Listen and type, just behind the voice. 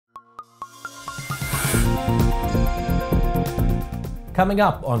Coming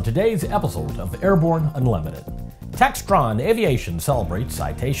up on today's episode of Airborne Unlimited, Textron Aviation celebrates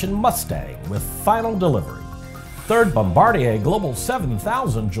Citation Mustang with final delivery. Third Bombardier Global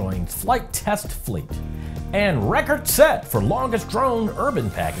 7000 joins flight test fleet. And record set for longest drone urban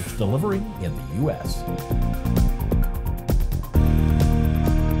package delivery in the U.S.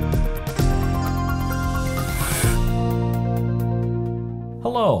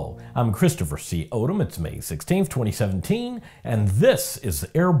 Hello, I'm Christopher C. Odom. It's May 16th, 2017, and this is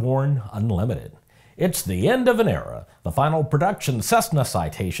Airborne Unlimited. It's the end of an era. The final production Cessna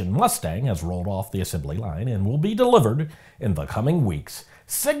Citation Mustang has rolled off the assembly line and will be delivered in the coming weeks,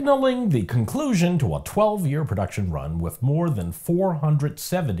 signaling the conclusion to a 12-year production run with more than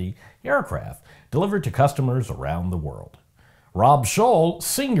 470 aircraft delivered to customers around the world. Rob Scholl,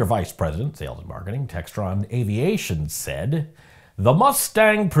 Senior Vice President, Sales and Marketing, Textron Aviation, said, "The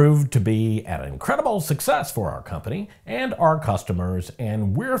Mustang proved to be an incredible success for our company and our customers,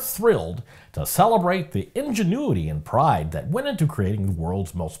 and we're thrilled to celebrate the ingenuity and pride that went into creating the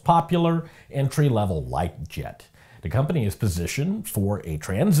world's most popular entry-level light jet. The company is positioned for a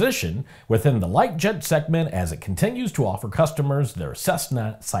transition within the light jet segment as it continues to offer customers their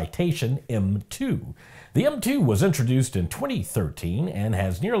Cessna Citation M2. The M2 was introduced in 2013 and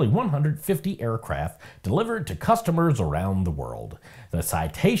has nearly 150 aircraft delivered to customers around the world. The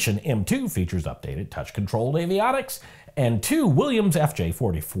Citation M2 features updated touch-controlled avionics and two Williams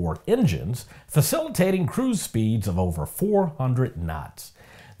FJ44 engines, facilitating cruise speeds of over 400 knots.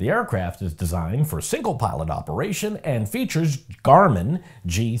 The aircraft is designed for single-pilot operation and features Garmin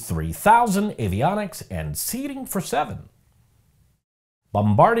G3000 avionics and seating for 7.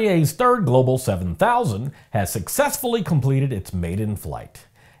 Bombardier's third Global 7000 has successfully completed its maiden flight.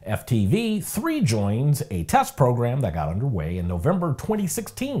 FTV3 joins a test program that got underway in November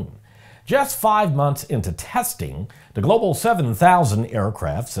 2016. Just 5 months into testing, the Global 7000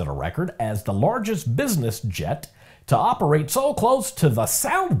 aircraft set a record as the largest business jet to operate so close to the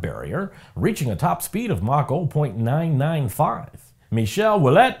sound barrier, reaching a top speed of Mach 0.995. Michel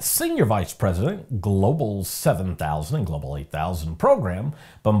Ouellet, Senior Vice President, Global 7000 and Global 8000 program,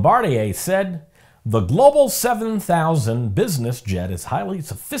 Bombardier said, "The Global 7000 business jet is highly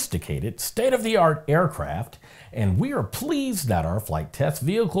sophisticated, state-of-the-art aircraft, and we are pleased that our flight test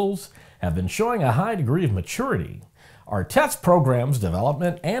vehicles have been showing a high degree of maturity. Our test program's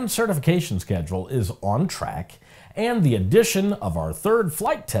development and certification schedule is on track, and the addition of our third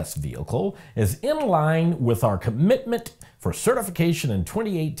flight test vehicle is in line with our commitment for certification in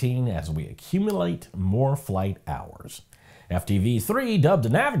 2018 as we accumulate more flight hours." FTV3, dubbed the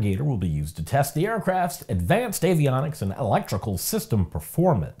Navigator, will be used to test the aircraft's advanced avionics and electrical system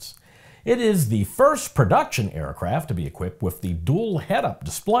performance. It is the first production aircraft to be equipped with the dual head-up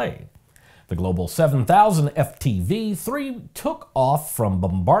display. The Global 7000 FTV3 took off from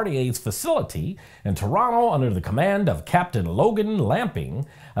Bombardier's facility in Toronto under the command of Captain Logan Lamping,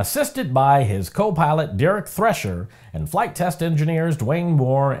 assisted by his co-pilot Derek Thresher and flight test engineers Dwayne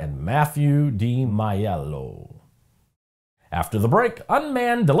Moore and Matthew Di Maiello. After the break,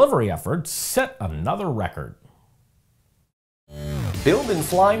 unmanned delivery efforts set another record. Build and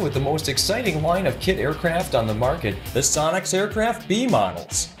fly with the most exciting line of kit aircraft on the market, the Sonex Aircraft B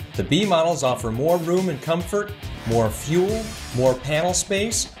models. The B models offer more room and comfort, more fuel, more panel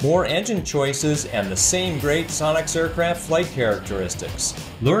space, more engine choices, and the same great Sonex Aircraft flight characteristics.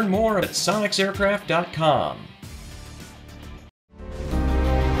 Learn more at sonexaircraft.com.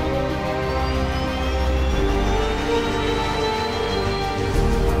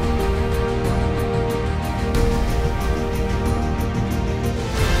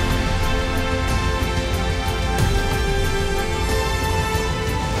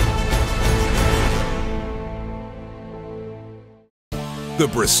 The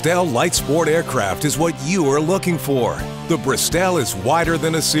Bristol Light Sport aircraft is what you are looking for. The Bristol is wider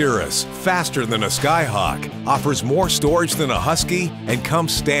than a Cirrus, faster than a Skyhawk, offers more storage than a Husky, and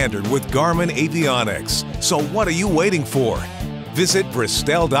comes standard with Garmin avionics. So what are you waiting for? Visit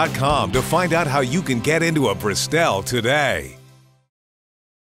Bristol.com to find out how you can get into a Bristol today.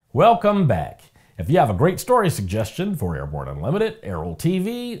 Welcome back. If you have a great story suggestion for Airborne Unlimited,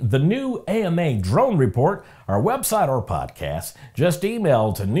 Aero-TV, the new AMA drone report, our website or podcast, just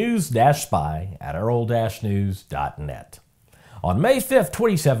email to news-spy@aero-news.net. On May 5th,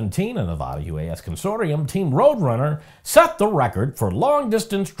 2017, a Nevada UAS consortium, Team Roadrunner, set the record for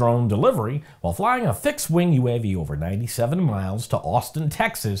long-distance drone delivery while flying a fixed-wing UAV over 97 miles to Austin,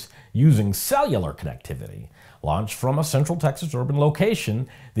 Texas, using cellular connectivity. Launched from a Central Texas urban location,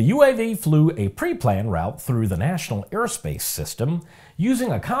 the UAV flew a pre-planned route through the National Airspace System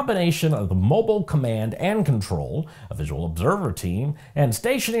using a combination of the mobile command and control, a visual observer team, and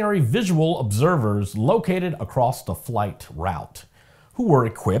stationary visual observers located across the flight route, who were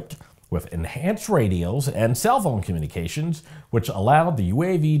equipped with enhanced radios and cell phone communications, which allowed the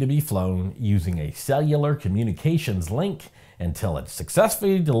UAV to be flown using a cellular communications link until it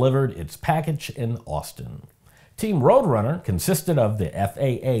successfully delivered its package in Austin. Team Roadrunner consisted of the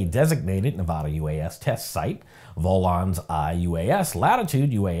FAA-designated Nevada UAS test site, Volans IUAS,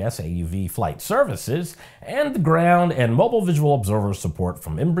 Latitude UAS AUV Flight Services, and the ground and mobile visual observer support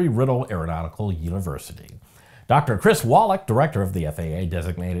from Embry-Riddle Aeronautical University. Dr. Chris Wallach, director of the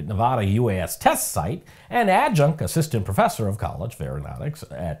FAA-designated Nevada UAS test site and adjunct assistant professor of College of Aeronautics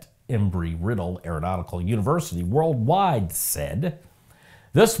at Embry-Riddle Aeronautical University Worldwide, said,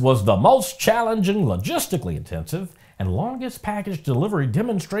 "This was the most challenging, logistically intensive, and longest package delivery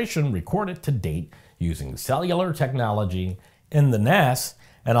demonstration recorded to date using cellular technology in the NAS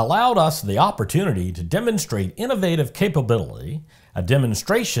and allowed us the opportunity to demonstrate innovative capability, a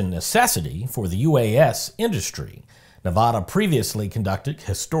demonstration necessity for the UAS industry. Nevada previously conducted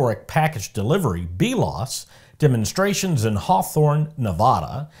historic package delivery BLOS demonstrations in Hawthorne,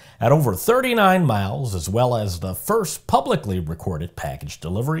 Nevada, at over 39 miles, as well as the first publicly recorded package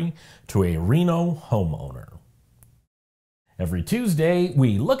delivery to a Reno homeowner." Every Tuesday,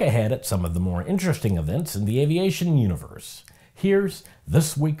 we look ahead at some of the more interesting events in the aviation universe. Here's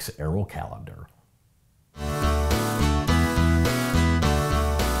this week's Aero-Calendar.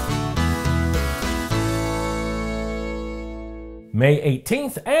 May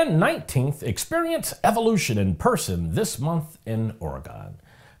 18th and 19th, experience evolution in person this month in Oregon.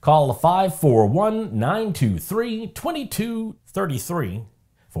 Call 541-923-2233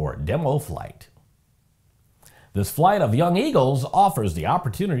 for a demo flight. This flight of young eagles offers the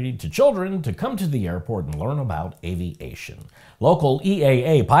opportunity to children to come to the airport and learn about aviation. Local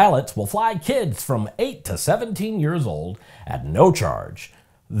EAA pilots will fly kids from 8 to 17 years old at no charge,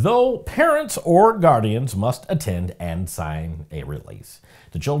 though parents or guardians must attend and sign a release.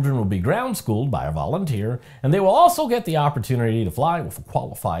 The children will be ground schooled by a volunteer, and they will also get the opportunity to fly with a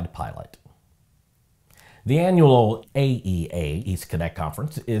qualified pilot. The annual AEA East Connect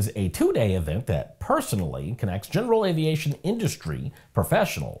Conference is a two-day event that personally connects general aviation industry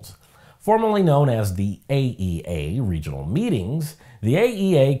professionals. Formerly known as the AEA Regional Meetings, the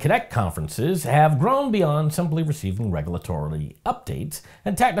AEA Connect Conferences have grown beyond simply receiving regulatory updates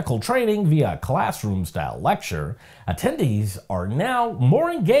and technical training via classroom-style lecture. Attendees are now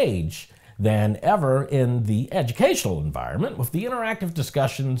more engaged than ever in the educational environment with the interactive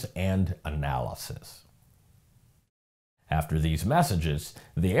discussions and analysis. After these messages,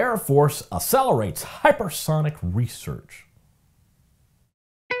 the Air Force accelerates hypersonic research.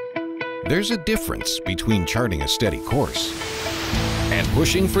 There's a difference between charting a steady course and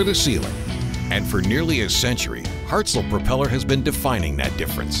pushing for the ceiling. And for nearly a century, Hartzell Propeller has been defining that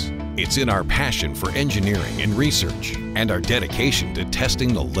difference. It's in our passion for engineering and research and our dedication to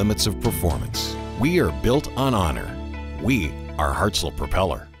testing the limits of performance. We are built on honor. We are Hartzell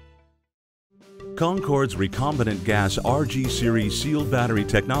Propeller. Concorde's recombinant gas RG series sealed battery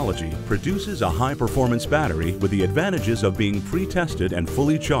technology produces a high-performance battery with the advantages of being pre-tested and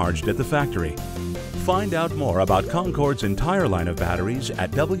fully charged at the factory. Find out more about Concorde's entire line of batteries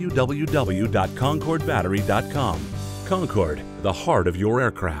at www.concordebattery.com. Concorde, the heart of your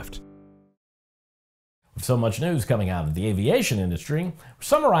aircraft. With so much news coming out of the aviation industry, we're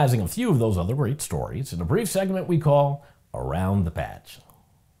summarizing a few of those other great stories in a brief segment we call Around the Patch.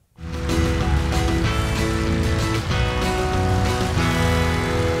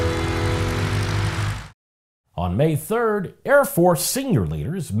 On May 3rd, Air Force senior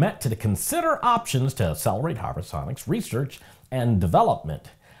leaders met to consider options to accelerate hypersonics research and development.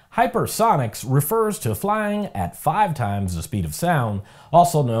 Hypersonics refers to flying at 5 times the speed of sound,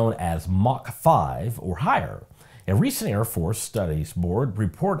 also known as Mach 5 or higher. A recent Air Force Studies Board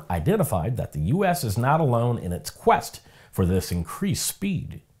report identified that the U.S. is not alone in its quest for this increased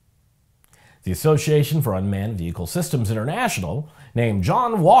speed. The Association for Unmanned Vehicle Systems International named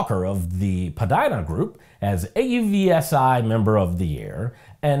John Walker of the Padina Group as AUVSI Member of the Year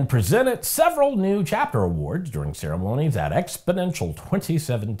and presented several new chapter awards during ceremonies at Exponential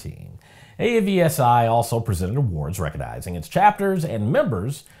 2017. AUVSI also presented awards recognizing its chapters and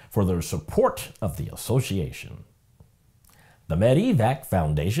members for their support of the association. The MedEvac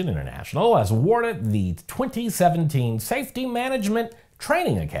Foundation International has awarded the 2017 Safety Management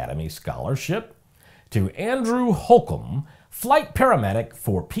Training Academy Scholarship to Andrew Holcomb, flight paramedic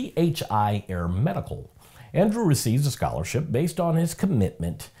for PHI Air Medical. Andrew receives a scholarship based on his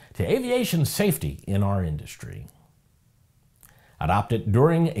commitment to aviation safety in our industry. Adopted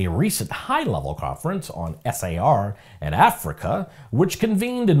during a recent high-level conference on SAR and Africa, which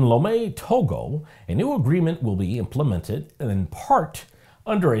convened in Lomé, Togo, a new agreement will be implemented in part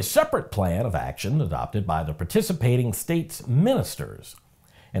under a separate plan of action adopted by the participating states' ministers.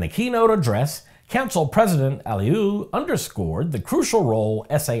 In a keynote address, Council President Aliou underscored the crucial role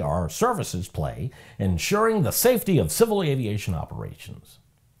SAR services play in ensuring the safety of civil aviation operations.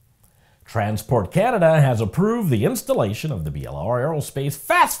 Transport Canada has approved the installation of the BLR Aerospace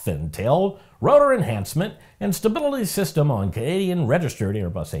FastFin tail rotor enhancement and stability system on Canadian registered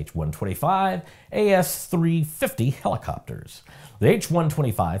Airbus H125 AS350 helicopters. The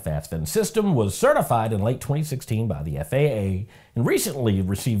H125 FastFin system was certified in late 2016 by the FAA and recently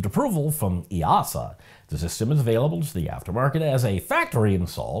received approval from AUVSI. The system is available to the aftermarket as a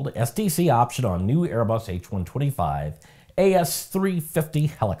factory-installed STC option on new Airbus H125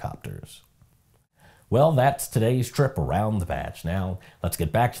 AS350 helicopters. Well, that's today's trip around the patch. Now, let's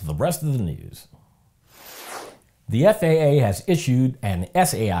get back to the rest of the news. The FAA has issued an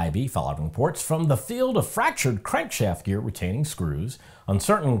SAIB following reports from the field of fractured crankshaft gear retaining screws on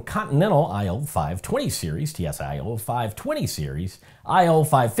certain Continental IO-520 series, TSIO-520 series,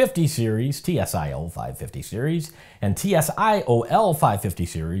 IO-550 series, TSIO-550 series, and TSIOL-550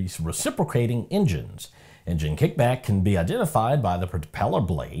 series reciprocating engines. Engine kickback can be identified by the propeller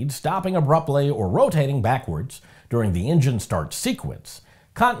blade stopping abruptly or rotating backwards during the engine start sequence.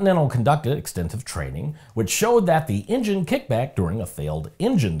 Continental conducted extensive training, which showed that the engine kickback during a failed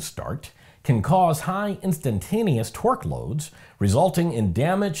engine start can cause high instantaneous torque loads, resulting in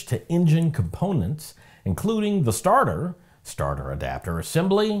damage to engine components, including the starter adapter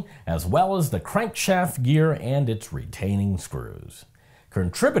assembly, as well as the crankshaft gear and its retaining screws.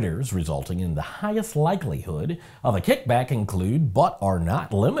 Contributors resulting in the highest likelihood of a kickback include, but are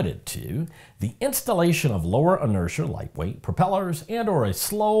not limited to, the installation of lower inertia lightweight propellers and/or a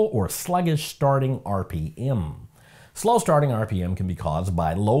slow or sluggish starting RPM. Slow starting RPM can be caused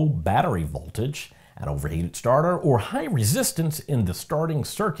by low battery voltage, an overheated starter, or high resistance in the starting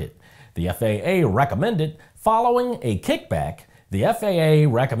circuit. The FAA recommended following a kickback. The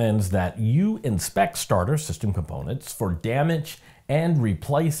FAA recommends that you inspect starter system components for damage and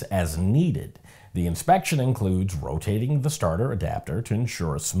replace as needed. The inspection includes rotating the starter adapter to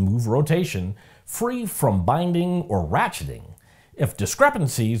ensure a smooth rotation, free from binding or ratcheting. If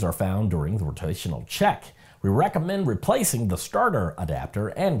discrepancies are found during the rotational check, we recommend replacing the starter adapter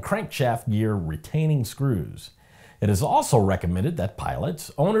and crankshaft gear retaining screws. It is also recommended that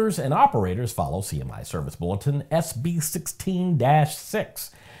pilots, owners, and operators follow CMI Service Bulletin SB16-6,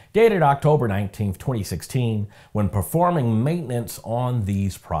 dated October 19, 2016, when performing maintenance on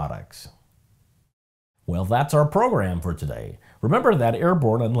these products. Well, that's our program for today. Remember that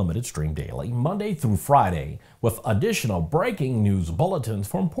Airborne Unlimited stream daily, Monday through Friday, with additional breaking news bulletins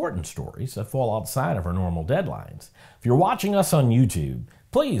for important stories that fall outside of our normal deadlines. If you're watching us on YouTube,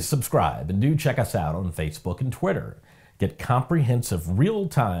 please subscribe and do check us out on Facebook and Twitter. Get comprehensive,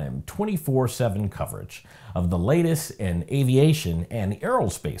 real-time, 24/7 coverage of the latest in aviation and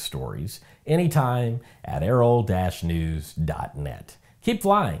aerospace stories anytime at aero-news.net. Keep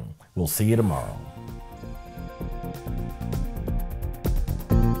flying. We'll see you tomorrow.